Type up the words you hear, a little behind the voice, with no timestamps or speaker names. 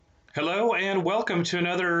Hello, and welcome to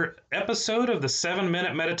another episode of the 7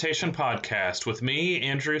 Minute Meditation Podcast with me,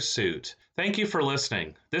 Andrew Suit. Thank you for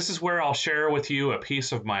listening. This is where I'll share with you a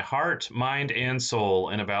piece of my heart, mind, and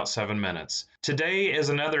soul in about 7 minutes. Today is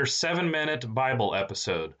another 7 minute Bible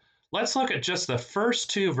episode. Let's look at just the first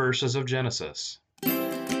two verses of Genesis.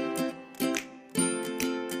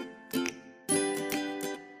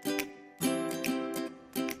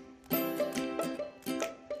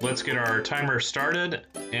 Let's get our timer started,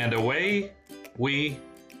 and away we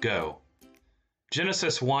go.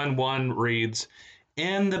 Genesis 1:1 reads,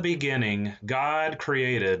 "In the beginning, God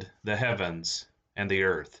created the heavens and the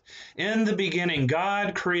earth." In the beginning,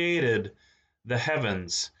 God created the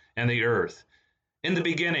heavens and the earth. In the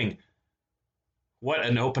beginning, what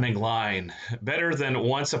an opening line. Better than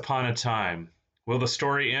once upon a time. Will the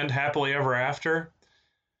story end happily ever after?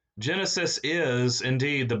 Genesis is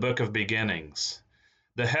indeed the book of beginnings.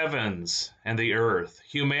 The heavens and the earth,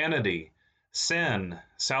 humanity, sin,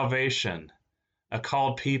 salvation, a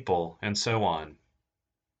called people, and so on.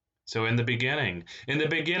 So in the beginning,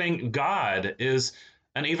 God is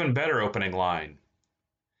an even better opening line.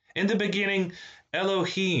 In the beginning,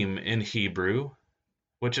 Elohim in Hebrew,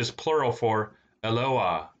 which is plural for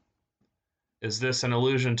Eloah. Is this an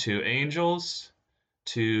allusion to angels,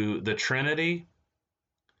 to the Trinity?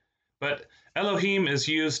 But Elohim is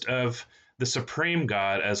used of the supreme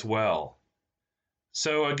God as well.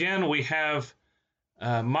 So again, we have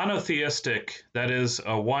monotheistic, that is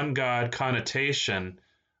a one God connotation,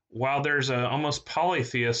 while there's a almost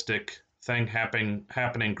polytheistic thing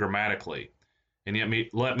happening grammatically. And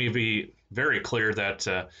yet let me be very clear that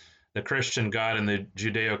the Christian God and the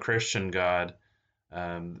Judeo-Christian God,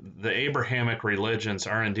 the Abrahamic religions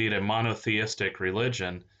are indeed a monotheistic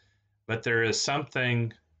religion, but there is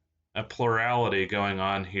a plurality going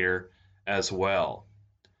on here as well.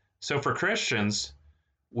 So for Christians,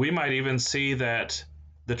 we might even see that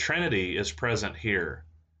the Trinity is present here.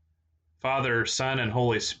 Father, Son, and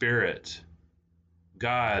Holy Spirit,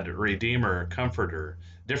 God, Redeemer, Comforter,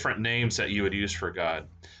 different names that you would use for God.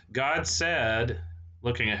 God said,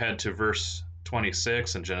 looking ahead to verse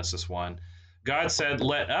 26 in Genesis 1, God said,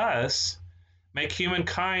 "Let us make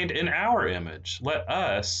humankind in our image." Let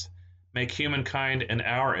us make humankind in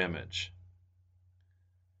our image.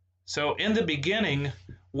 So in the beginning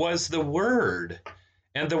was the Word,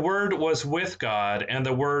 and the Word was with God, and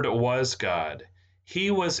the Word was God. He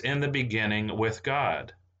was in the beginning with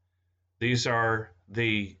God. These are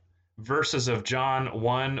the verses of John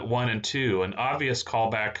 1:1 and 2, an obvious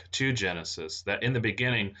callback to Genesis, that in the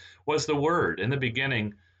beginning was the Word. In the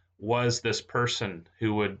beginning was this person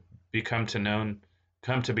who would come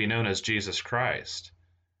to be known as Jesus Christ,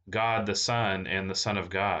 God the Son and the Son of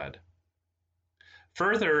God.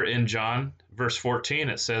 Further in John, verse 14,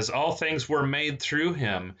 it says, "All things were made through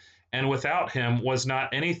him, and without him was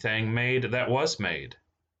not anything made that was made."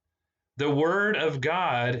 The Word of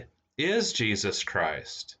God is Jesus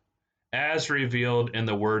Christ, as revealed in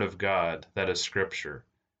the Word of God, that is Scripture.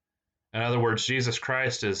 In other words, Jesus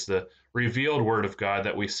Christ is the revealed Word of God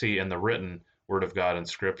that we see in the written Word of God in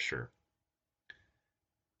Scripture.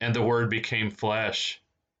 And the Word became flesh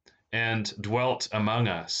and dwelt among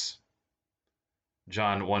us.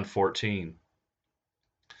 John 1:14.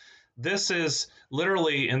 This is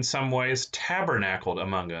literally, in some ways, tabernacled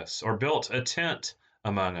among us, or built a tent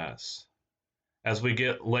among us. As we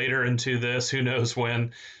get later into this, who knows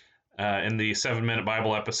when, in the 7 Minute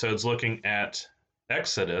Bible episodes, looking at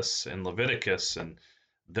Exodus and Leviticus and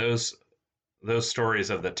those stories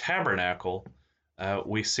of the tabernacle,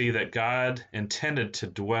 we see that God intended to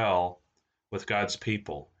dwell with God's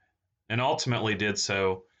people, and ultimately did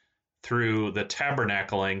so through the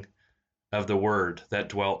tabernacling of the Word that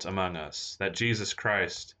dwelt among us, that Jesus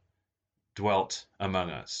Christ dwelt among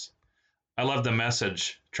us. I love the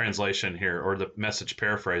Message translation here, or the Message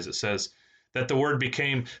paraphrase. It says that the Word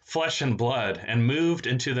became flesh and blood and moved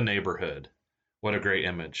into the neighborhood. What a great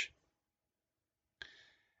image.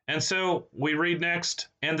 And so we read next,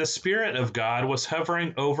 "And the Spirit of God was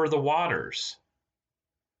hovering over the waters."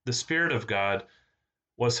 The Spirit of God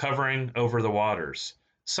was hovering over the waters.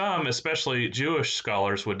 Some, especially Jewish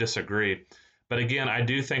scholars, would disagree. But again, I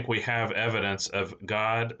do think we have evidence of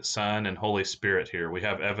God, Son, and Holy Spirit here. We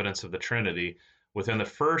have evidence of the Trinity within the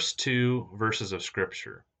first two verses of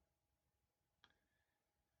Scripture.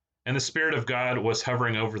 And the Spirit of God was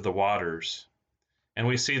hovering over the waters. And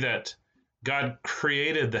we see that God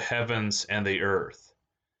created the heavens and the earth.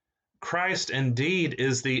 Christ indeed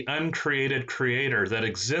is the uncreated creator that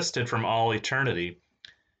existed from all eternity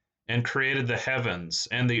and created the heavens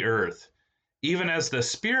and the earth, even as the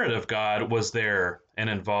Spirit of God was there and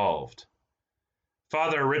involved.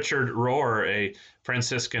 Father Richard Rohr, a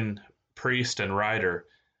Franciscan priest and writer,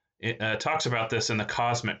 talks about this in The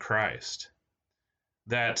Cosmic Christ,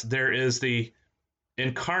 that there is the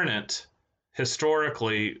incarnate,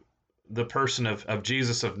 historically, the person of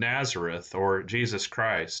Jesus of Nazareth, or Jesus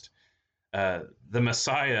Christ. The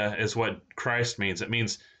Messiah is what Christ means. It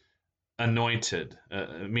means anointed.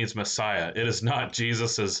 It means Messiah. It is not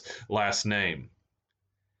Jesus's last name.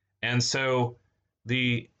 And so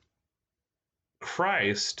the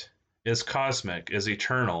Christ is cosmic, is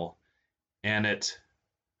eternal, and it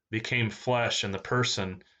became flesh in the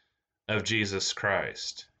person of Jesus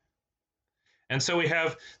Christ. And so we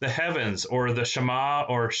have the heavens, or the Shema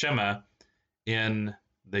or Shema in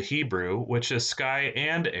the Hebrew, which is sky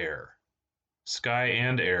and air. Sky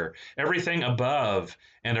and air. Everything above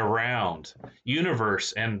and around,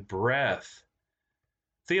 universe and breath.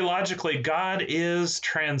 Theologically, God is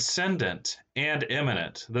transcendent and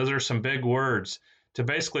immanent. Those are some big words to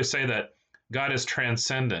basically say that God is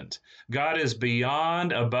transcendent. God is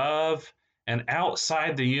beyond, above, and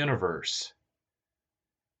outside the universe.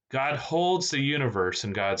 God holds the universe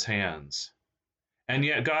in God's hands. And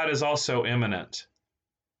yet God is also immanent,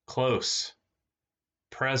 close,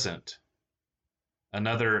 present.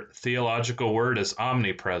 Another theological word is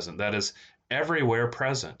omnipresent. That is, everywhere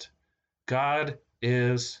present. God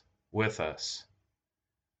is with us.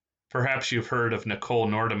 Perhaps you've heard of Nicole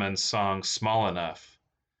Nordemann's song, Small Enough.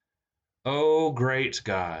 Oh, great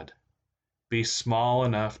God, be small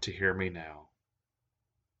enough to hear me now.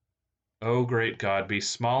 Oh, great God, be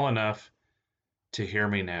small enough to hear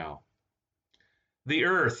me now. The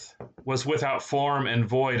earth was without form and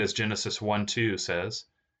void, as Genesis 1:2 says.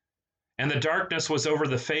 And the darkness was over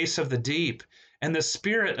the face of the deep, and the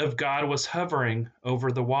Spirit of God was hovering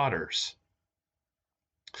over the waters.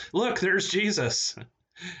 Look, there's Jesus.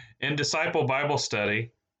 In Disciple Bible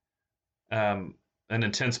Study, an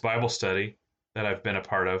intense Bible study that I've been a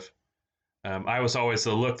part of, I was always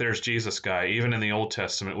the look, there's Jesus guy. Even in the Old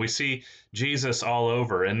Testament, we see Jesus all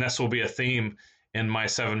over, and this will be a theme in my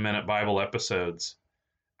 7-minute Bible episodes.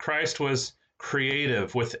 Christ was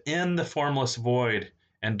creative within the formless void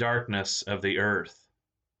and darkness of the earth.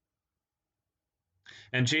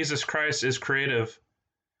 And Jesus Christ is creative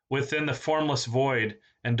within the formless void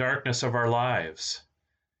and darkness of our lives.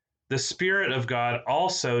 The Spirit of God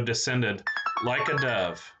also descended like a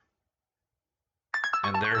dove.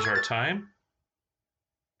 And there's our time.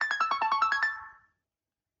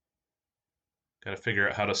 Got to figure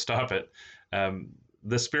out how to stop it.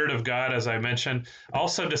 The Spirit of God, as I mentioned,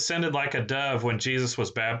 also descended like a dove when Jesus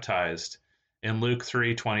was baptized in Luke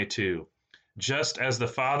 3:22, just as the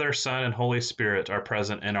Father, Son, and Holy Spirit are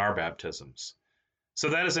present in our baptisms. So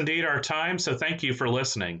that is indeed our time, so thank you for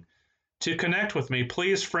listening. To connect with me,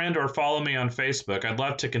 please friend or follow me on Facebook. I'd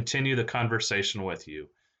love to continue the conversation with you.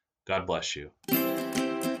 God bless you.